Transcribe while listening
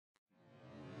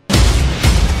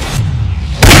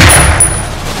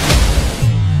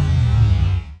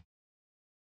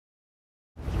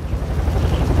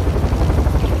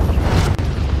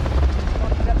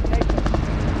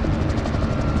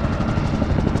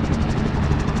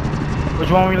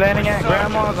Which one we landing at?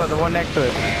 Grandma's or the one next to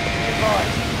it? Oh,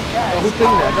 who's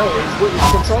thinking that? No, it's with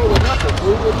control or nothing.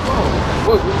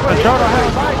 What's wrong? Control don't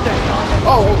have a buy thing.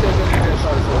 Oh, okay.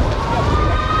 Sorry.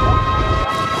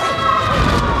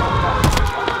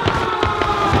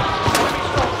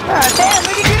 God damn,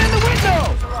 nigga, get in the window!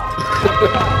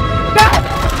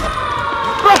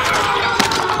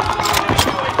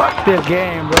 Fuck this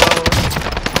game, bro.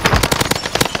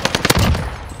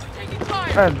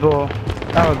 That's bull.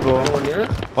 That was bull.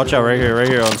 Watch out right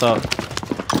here on top.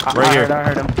 Right here. I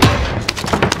heard him.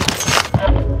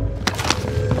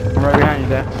 I'm right behind you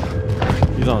there.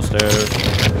 He's on stairs.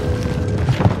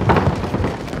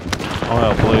 I'll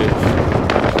help, please.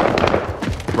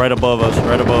 Right above us,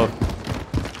 right above.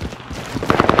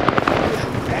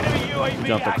 He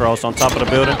jumped across on top of the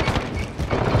building.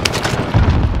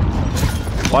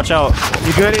 Watch out.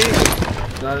 You good, E?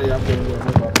 Yeah, I'm good.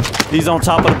 He's on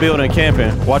top of the building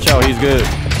camping. Watch out, he's good.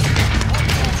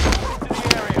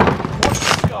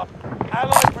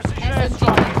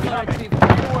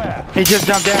 He just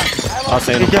jumped down. I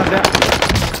seen him. He jumped down.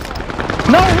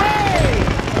 No way!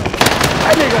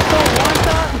 That nigga so one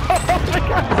time.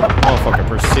 Motherfucking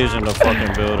precision the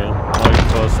fucking building. Not even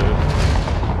close to it.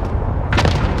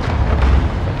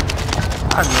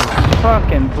 I just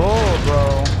fucking bull,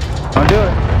 bro. Don't do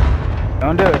it.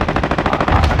 Don't do it.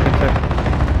 I can tell.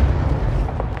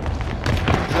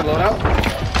 Is it load out?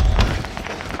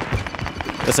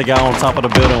 That's a guy on top of the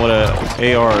building with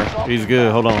an AR. He's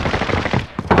good. Hold on.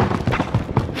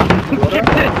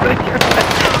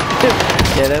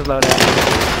 Yeah, that's low down.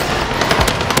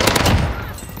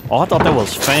 Oh, I thought that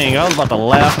was Fang. I was about to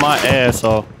laugh my ass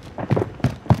off.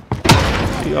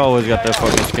 He always got that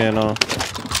fucking skin on.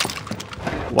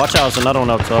 Watch out, it's another one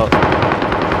up top.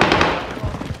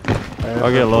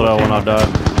 I'll get loaded out when I die.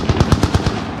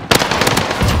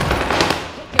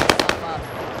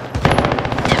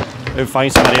 Hey,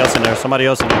 find somebody else in there. Somebody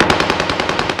else in there.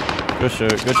 Good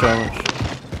shit. Good challenge.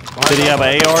 Did he have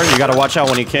an AR? You gotta watch out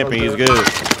when he camping. He's good.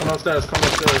 Come upstairs.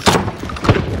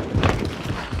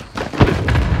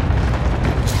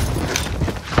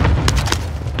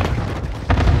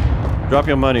 Drop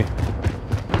your money.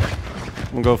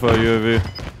 I'm gonna go for a UAV.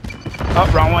 Oh,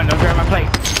 wrong one. Don't grab my plate.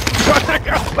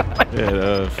 Yeah, it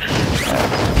does.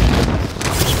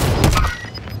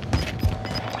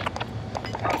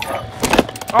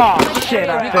 Oh, shit,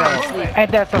 I fell.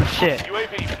 Ain't that some shit?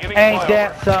 Ain't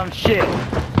that some shit?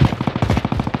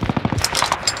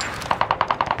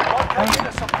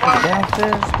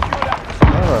 Downstairs?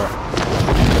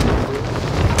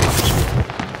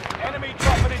 Enemy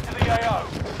dropping into the AO.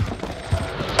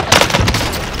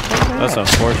 That's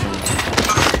unfortunate.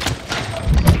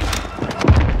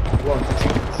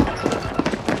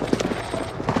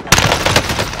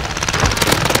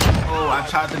 Oh, I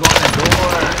tried to go in the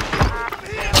door.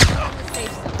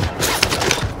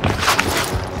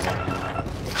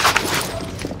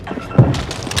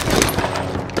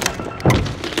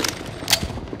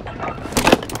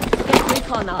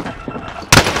 Recon up.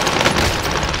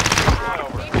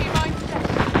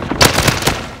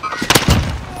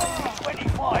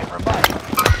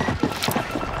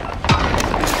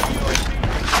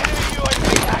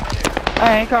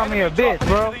 Hey, ain't call me a bitch,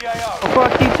 bro. Well,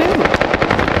 fuck you too.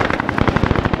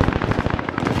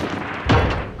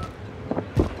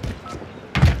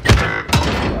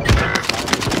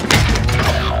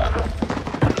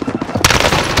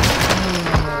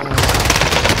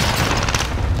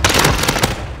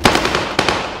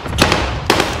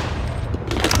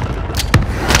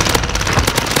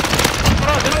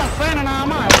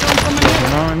 You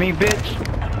know me, bitch.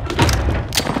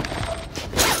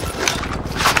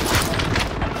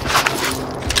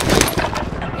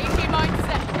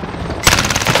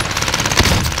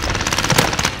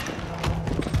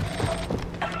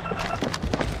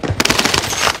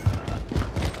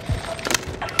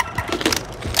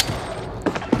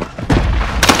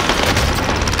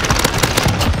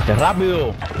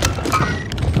 Rápido.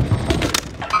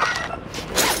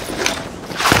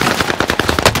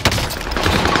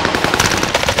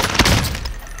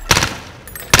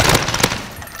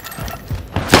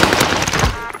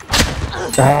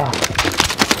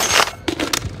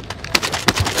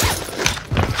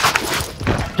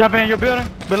 Jump in your building,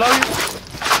 below you.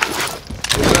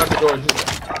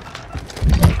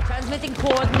 Transmitting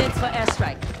coordinates for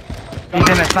airstrike. He's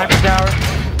in the sniper tower.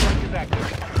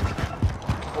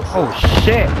 Oh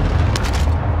shit!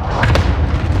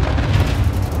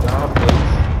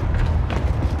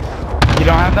 You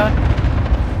don't have none?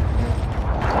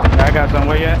 Yeah, I got some.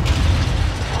 Where you at?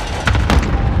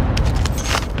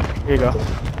 Here you go.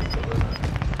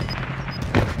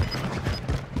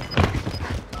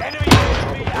 Enemy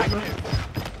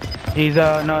He's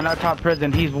no, not top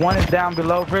prison. He's one is down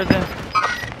below prison.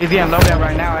 He's getting loaded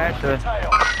right now, actually.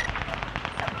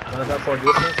 Not that far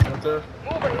distance, right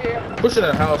there. Pushing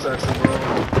that house, actually, bro.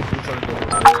 He's trying to go over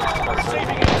there.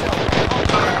 Receiving intel.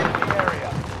 Area.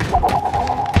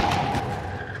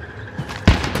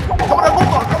 Come on,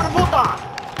 move on!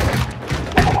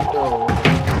 Yo.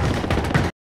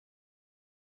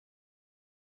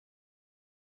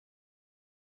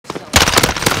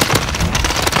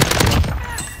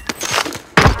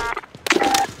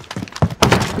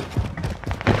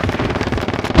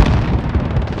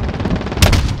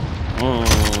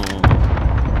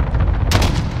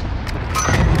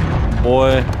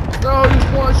 Boy. No, he's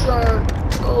one shot.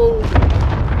 Oh.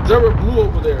 Zero blue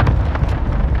over there.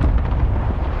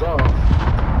 Dog.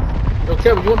 Yo,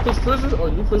 Kevin, you want to push prison? Or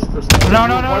you push prison? No.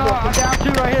 I'm down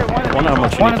two right here. Wonder how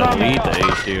much you need to lead the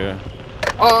H here.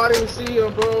 Oh, I didn't see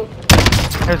him, bro.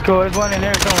 Let's go. There's one in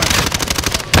there somewhere.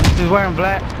 He's wearing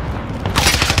black.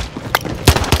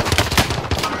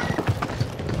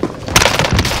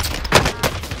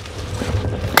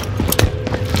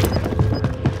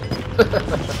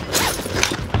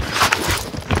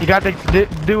 You got the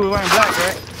dude wearing black,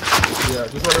 right? Yeah,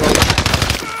 just right over.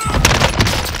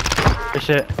 Good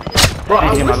shit. Bro, I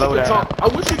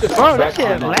wish you could talk. Bro, that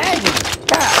shit is lagging.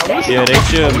 God, Yeah, they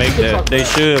should make that. They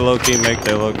should low-key make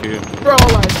that low-key. Bro,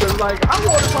 like, I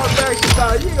want to talk back to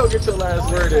die. You ain't gonna get your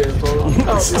last word in, bro. You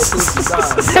gotta be a pussy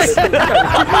die.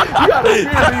 You gotta hear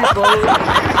me, bro.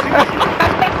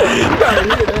 You gotta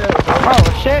hear that, bro. Oh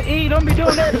shit, E, don't be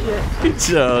doing that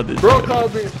shit. Bro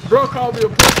called me a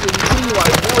pussy in the team,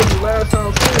 like, boy, you last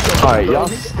time saying Alright, y'all.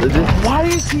 Why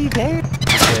is he there?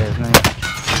 Yes, man.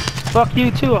 Fuck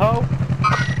you too, ho.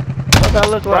 What I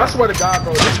look bro, I like? swear to God,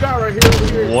 bro, this guy right here over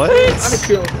here. What? I done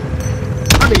killed.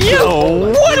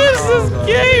 Yo, what is this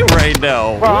game right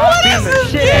now? Bro, What is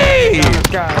this game? This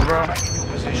guy, bro.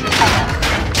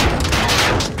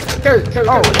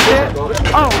 Oh shit!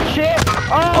 Oh shit!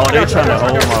 Oh, they trying to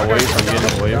hold my way from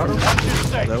getting away from me.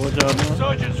 Is that what y'all doing?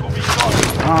 Surgeons will be gone.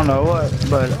 I don't know what,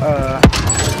 but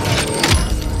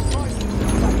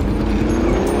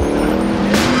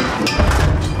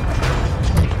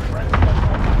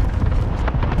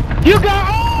you got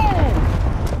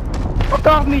fuck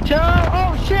off me, child!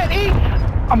 Oh shit, E!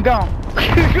 I'm gone. I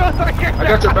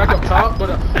got your back up top, but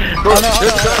bro,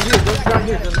 there's a guy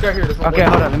here. Okay,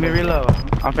 hold on, let me reload.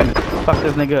 I'm finna fuck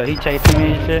this nigga up. He chasing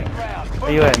me and shit.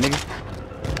 Where you at, nigga?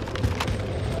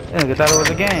 That nigga thought it was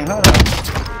a game. Hold on.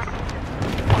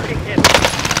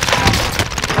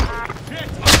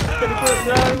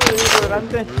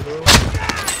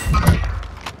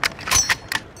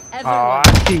 Oh, I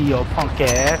see your punk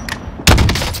ass.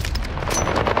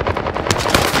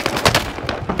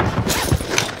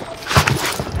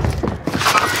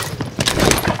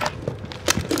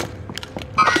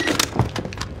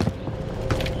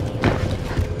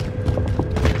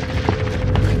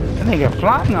 That nigga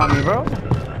flying on me, bro.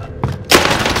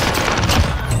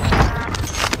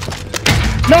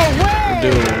 No way!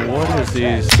 Dude, what is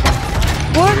these?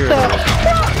 What the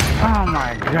fuck? Oh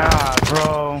my god,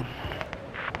 bro.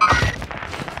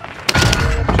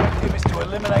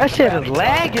 That shit is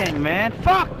lagging, man.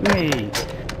 Fuck me.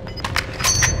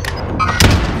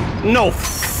 No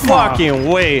fucking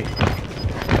way.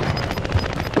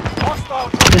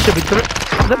 This should be three.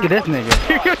 Look at this nigga.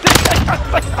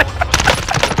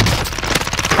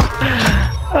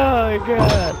 Oh my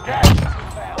god.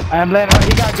 I'm letting him.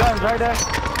 He got guns right there.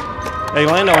 Hey,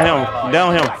 land on him.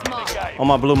 Down him. On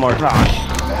my blue mark.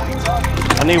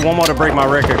 I need one more to break my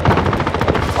record.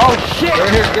 Oh shit!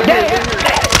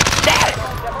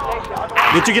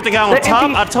 Did you get the guy on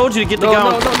top? I told you to get the guy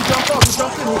on top. No, he jumped off. He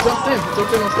jumped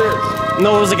in on stairs.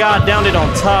 No, it was a guy down it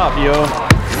on top, yo.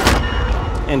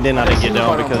 And then I didn't get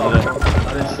down because of that. I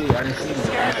didn't see him.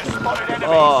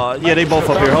 Oh, yeah, they both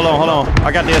up here. Hold on.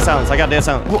 I got dead silence. Go.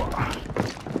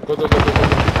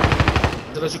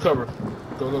 Just let you cover.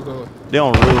 Go. They're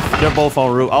on roof. They're both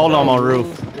on roof. All of them on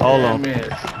roof. All of them. Man.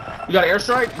 You got an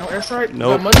airstrike? No airstrike?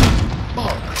 Nope. You got money?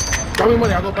 Fuck. Drop me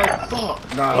money. I'll go back. Fuck.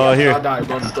 Nah, here. I'll die,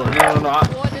 bro. No.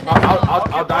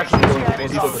 I'll die for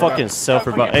you, bro. Fucking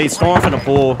self-revive. Hey, storm from the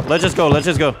pool. Let's just go.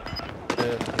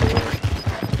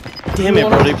 Damn it,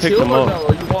 bro. They picked them up.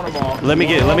 Let me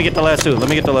get the last two.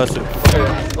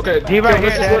 Okay. He right here,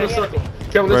 let's just go to the circle.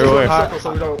 Kevin, let's just go to the circle so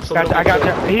we don't. I got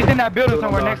you. He's in that building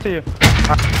somewhere next to you.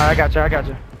 I got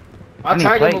you. I'll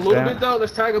tag him a little bit though.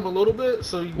 Let's tag him a little bit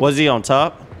so you. Was he on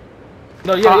top?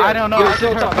 No, yeah. I don't know. Yeah,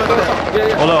 still on top.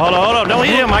 Yeah. Hold on. Don't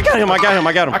hit him. I got him.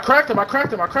 I cracked him.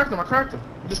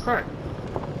 Just cracked.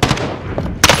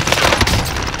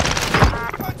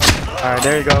 Alright,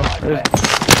 there you go. You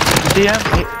see him?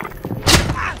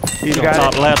 He's You on got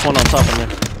top. it. Last one on top of me.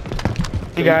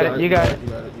 You got it. You got it.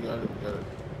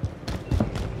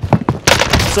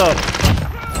 What's up?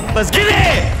 Let's get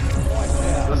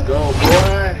it! Let's go,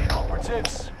 boy.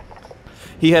 Operatives.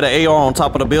 He had an AR on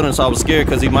top of the building, so I was scared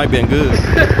because he might been good.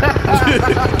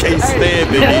 Can't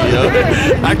stand me, yo.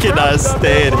 I cannot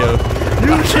stand him.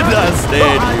 I cannot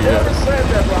stand I you, never yo. said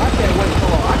that, bro. I can't wait.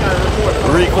 Hold on. I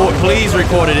gotta record. Please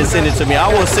record it and send it to me. I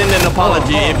will send an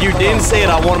apology. If you didn't say it,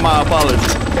 I want my apology.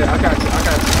 Yeah, I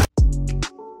got you.